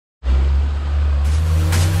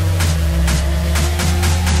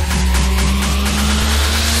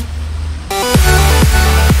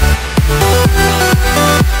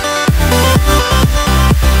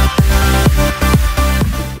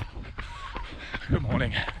Good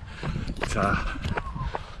morning. It's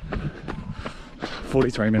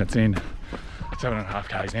 43 minutes in, 7.5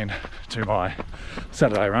 k's in to my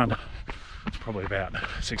Saturday run. It's probably about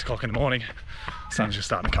 6 o'clock in the morning. The sun's just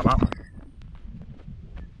starting to come up.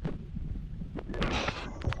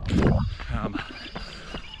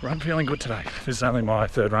 Run feeling good today. This is only my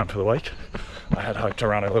third run for the week. I had hoped to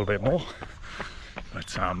run a little bit more,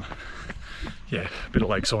 but yeah, a bit of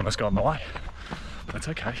leg soreness got in the way. That's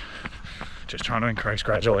okay. Just trying to increase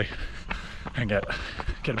gradually and get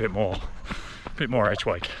a bit more each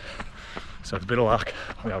week. So with a bit of luck,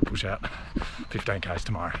 I'll be able to push out 15 k's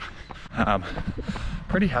tomorrow.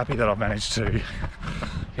 Pretty happy that I've managed to,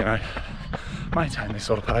 you know, maintain this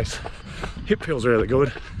sort of pace. Hip feels really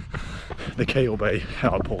good. The key will be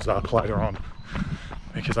how it pulls up later on,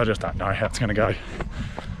 because I just don't know how it's going to go.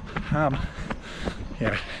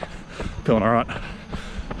 Yeah, feeling all right.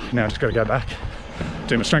 Now I just got to go back,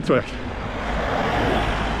 do my strength work.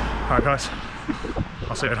 All right, guys,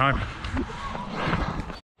 I'll see you at home.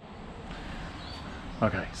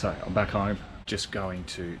 Okay, so I'm back home. Just going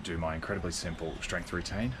to do my incredibly simple strength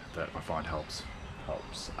routine that I find helps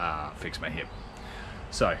fix my hip.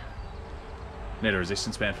 So, need a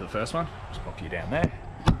resistance band for the first one. Just pop you down there.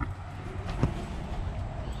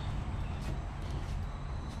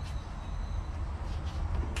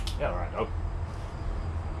 Yeah, all right, dog.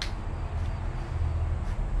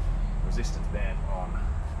 Resistance band on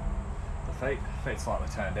the feet slightly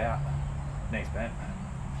turned out, knees bent,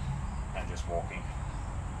 and just walking,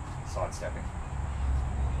 sidestepping.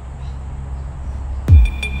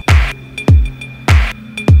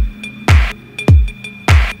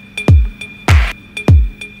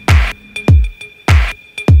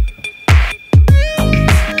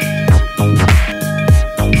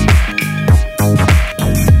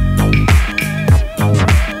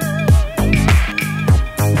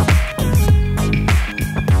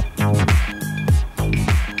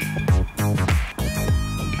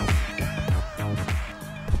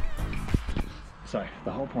 So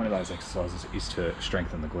the whole point of those exercises is to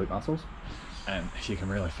strengthen the glute muscles, and you can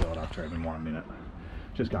really feel it after even 1 minute.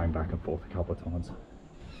 Just going back and forth a couple of times.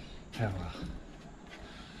 How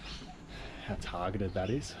targeted that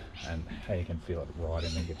is, and how you can feel it right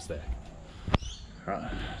in the hips there.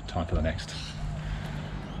 Right, time for the next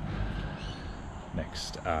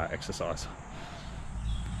exercise.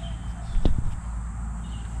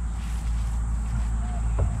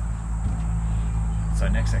 So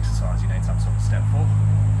next exercise, you need some sort of step for.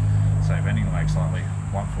 So bending the leg slightly,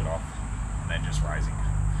 1 foot off, and then just raising.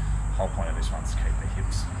 The whole point of this one is to keep the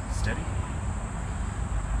hips steady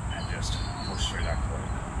and just push through that glute.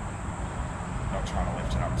 Not trying to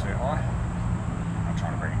lift it up too high, not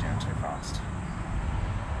trying to bring it down too fast.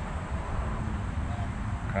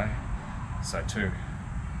 Okay, so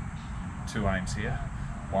two aims here.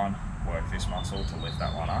 One, work this muscle to lift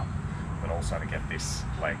that one up, but also to get this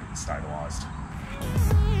leg stabilized. And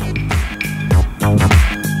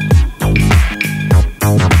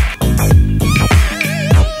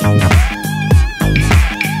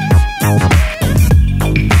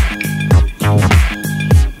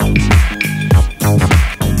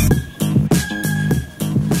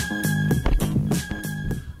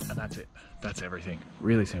that's it. That's everything.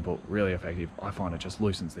 Really simple, really effective. I find it just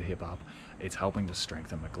loosens the hip up. It's helping to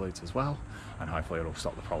strengthen the glutes as well, and hopefully it'll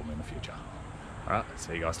stop the problem in the future. All right,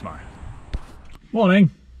 see you guys tomorrow.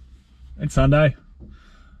 Morning, it's Sunday.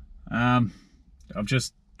 I've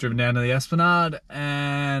just driven down to the Esplanade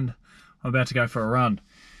and I'm about to go for a run.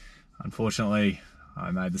 Unfortunately,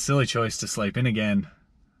 I made the silly choice to sleep in again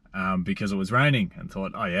because it was raining, and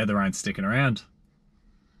thought, oh yeah, the rain's sticking around.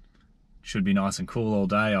 Should be nice and cool all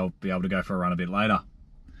day. I'll be able to go for a run a bit later.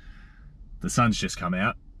 The sun's just come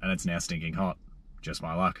out and it's now stinking hot. Just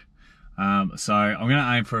my luck. So I'm going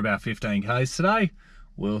to aim for about 15 k's today.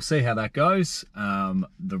 We'll see how that goes.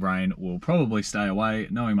 The rain will probably stay away,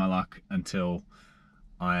 knowing my luck, until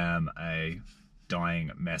I am a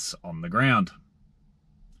dying mess on the ground.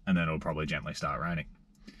 And then it'll probably gently start raining.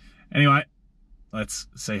 Anyway, let's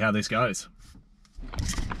see how this goes.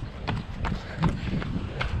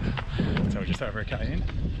 So we're just over a K in.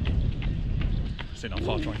 Sitting on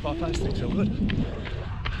 5:25 pace, things feel good.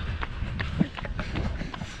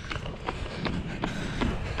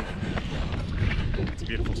 It's a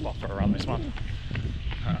beautiful spot for a run, this one.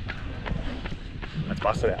 Let's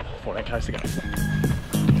bust it out, 14 k's to go.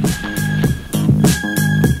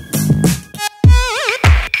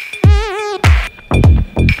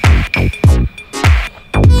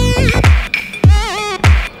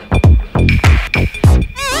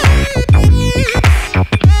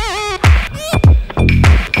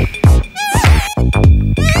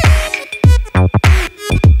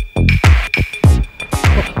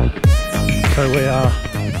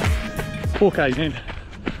 4K's in,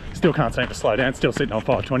 still can't seem to slow down, still sitting on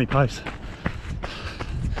 5:20 pace.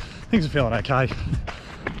 Things are feeling okay.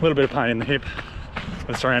 A little bit of pain in the hip.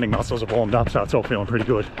 The surrounding muscles have warmed up, so it's all feeling pretty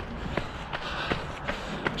good.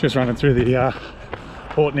 Just running through the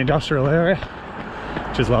port and industrial area,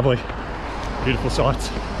 which is lovely. Beautiful sights.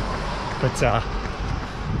 But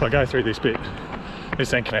if I go through this bit, this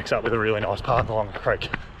then connects up with a really nice path along the creek.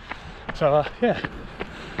 So yeah,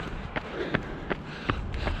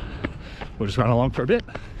 we'll just run along for a bit,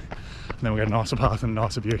 and then we'll get a nicer path and a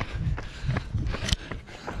nicer view.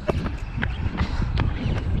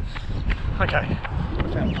 Okay,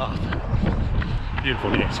 I found the path. Beautiful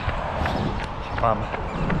news.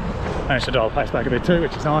 Managed to dial the pace back a bit too,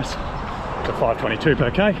 which is nice. To 5:22 per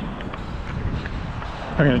k.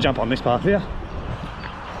 I'm going to jump on this path here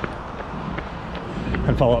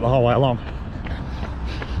and follow it the whole way along.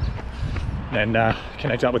 Then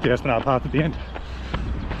connect up with the Esplanade path at the end.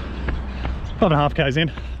 5.5 k's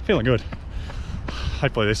in, feeling good.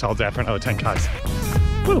 Hopefully this holds out for another 10 k's.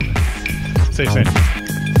 Woo! See you soon.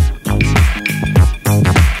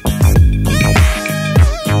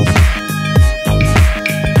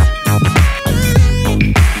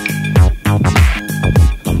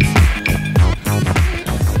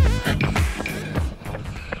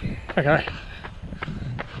 Okay,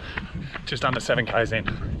 just under 7 k's in.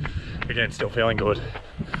 Again, still feeling good.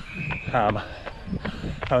 The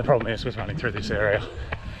problem is with running through this area,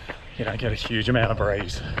 you don't get a huge amount of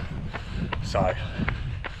breeze. So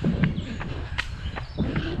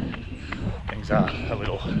things are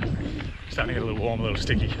starting to get a little warm, a little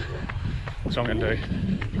sticky. So what I'm going to do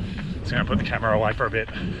is I'm going to put the camera away for a bit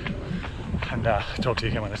and talk to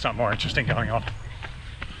you again when there's something more interesting going on.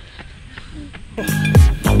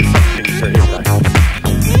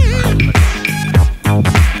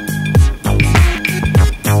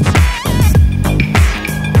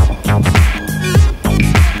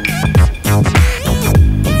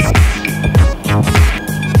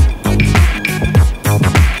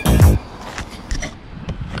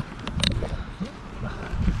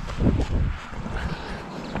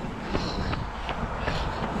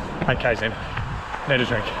 K's in, need a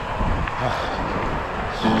drink. So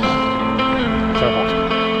hot.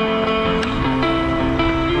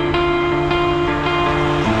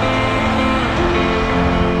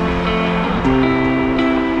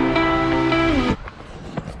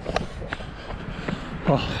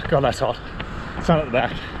 Oh god, that's hot. Sun at the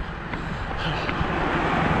back.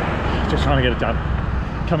 Just trying to get it done.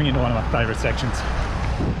 Coming into one of my favourite sections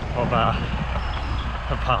of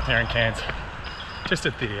path here in Cairns. Just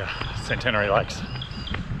at the Centenary Lakes.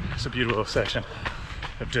 It's a beautiful section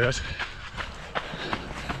of dirt.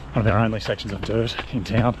 One of our only sections of dirt in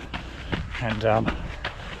town. And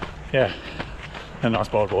yeah, a nice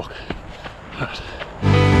boardwalk. Right.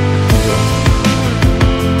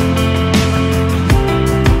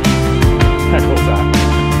 How cool is that?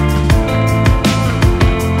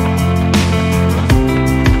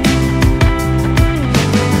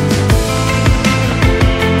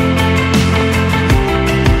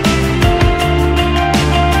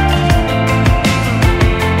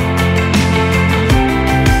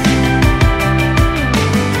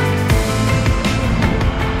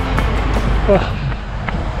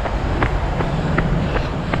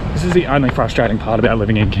 This is the only frustrating part about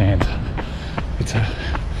living in Cairns. It's a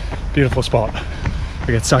beautiful spot.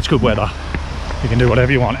 We get such good weather. You can do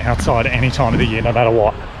whatever you want outside any time of the year, no matter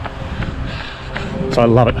what. So I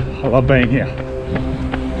love it. I love being here.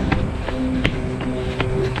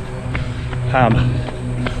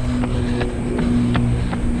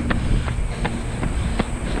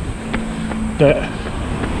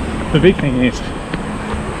 The big thing is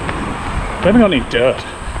we haven't got any dirt.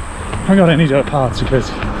 I haven't got any dirt paths because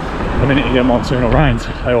the minute you get monsoonal rains,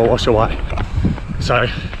 they all wash away. So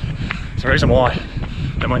it's the reason why.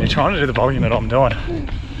 And when you're trying to do the volume that I'm doing,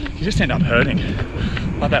 you just end up hurting.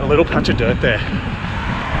 Like that little patch of dirt there.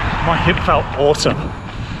 My hip felt awesome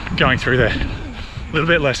going through there. A little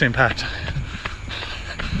bit less impact.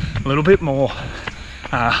 A little bit more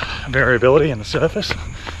variability in the surface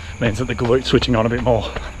means that the glute switching on a bit more.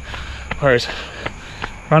 Whereas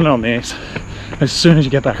running on this, as soon as you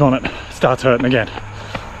get back on it, it starts hurting again.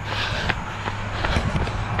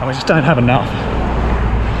 And we just don't have enough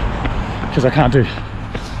because I can't do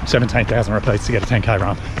 17,000 repeats to get a 10k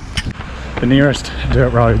run. The nearest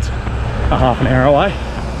dirt roads are half an hour away.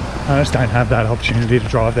 I just don't have that opportunity to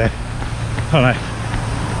drive there. I don't know.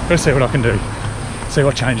 Gotta see what I can do. See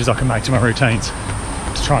what changes I can make to my routines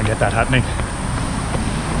to try and get that happening.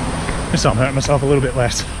 Just so I'm hurting myself a little bit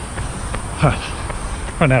less.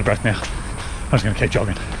 Running out of breath now. I'm just going to keep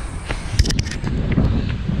jogging.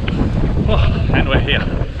 Oh, and we're here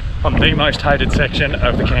on the most hated section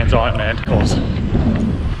of the Cairns Ironman course.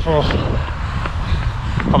 Oh,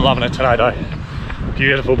 I'm loving it today though.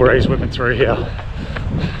 Beautiful breeze whipping through here.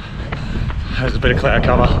 There's a bit of cloud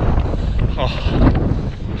cover. Oh,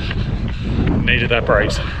 needed that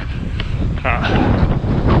breeze.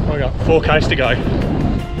 We got 4Ks to go.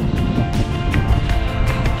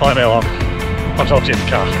 Follow me along. I'll talk to you in the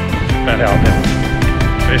car about how I'm doing.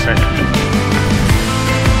 See you soon.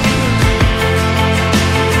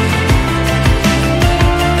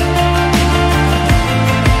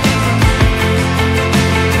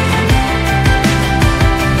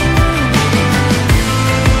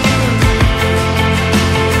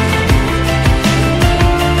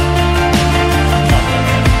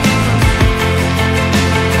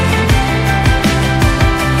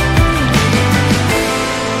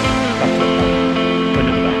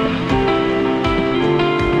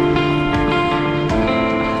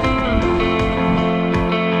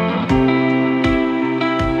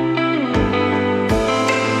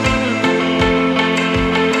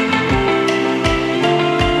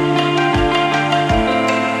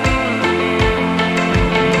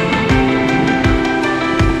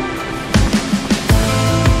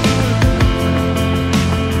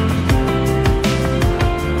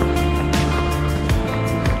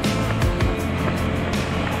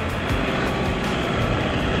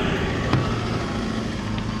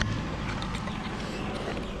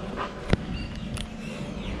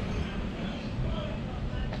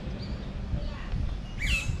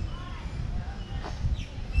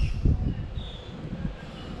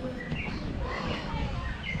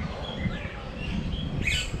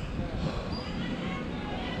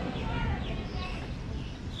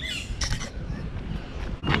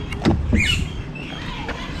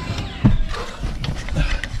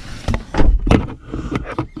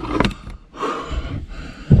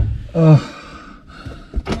 Oh,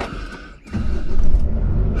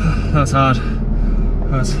 that was hard.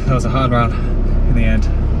 That was a hard run in the end.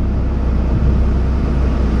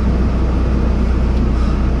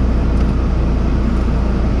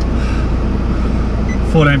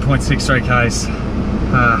 .63 Ks,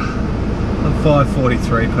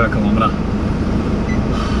 5:43 per kilometre.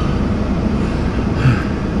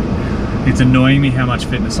 It's annoying me how much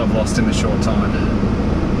fitness I've lost in a short time.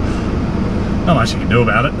 Not much you can do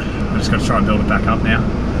about it. I've just got to try and build it back up now.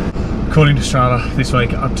 According to Strava, this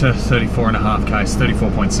week up to 34.5 Ks,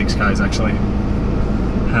 34.6 Ks actually.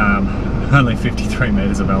 Only 53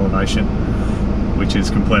 metres of elevation, which is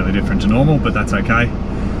completely different to normal, but that's okay.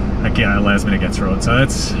 Again, it allows me to get through it. So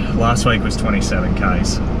it's, last week was 27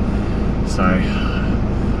 Ks. So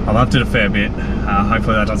I've upped it a fair bit.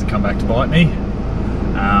 Hopefully that doesn't come back to bite me.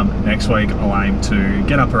 Next week I'll aim to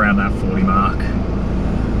get up around that 40 mark.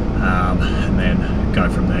 And then go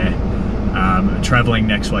from there. Travelling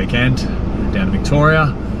next weekend down to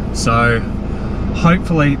Victoria, so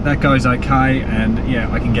hopefully that goes okay, and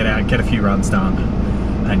yeah, I can get out, get a few runs done,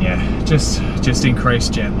 and yeah, just increase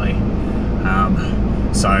gently.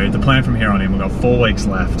 So the plan from here on in, we've got 4 weeks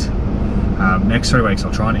left. Next 3 weeks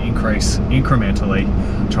I'll try and increase incrementally,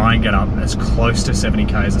 try and get up as close to 70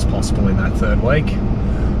 Ks as possible in that 3rd week,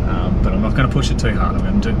 but I'm not going to push it too hard. I'm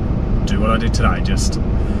going to do what I did today, just,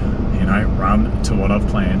 you know, run to what I've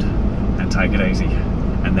planned and take it easy,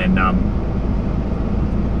 and then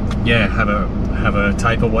yeah, have a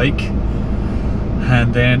taper week,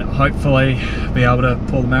 and then hopefully be able to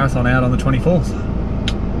pull the marathon out on the 24th.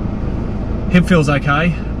 Hip feels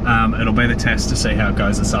okay. It'll be the test to see how it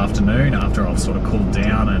goes this afternoon after I've sort of cooled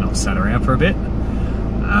down and I've sat around for a bit,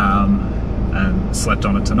 and slept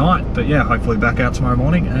on it tonight. But yeah, hopefully back out tomorrow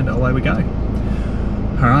morning and away we go.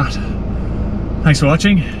 Alright, thanks for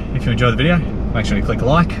watching. If you enjoyed the video, make sure you click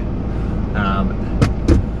like.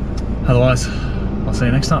 Otherwise, I'll see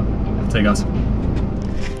you next time. See you guys.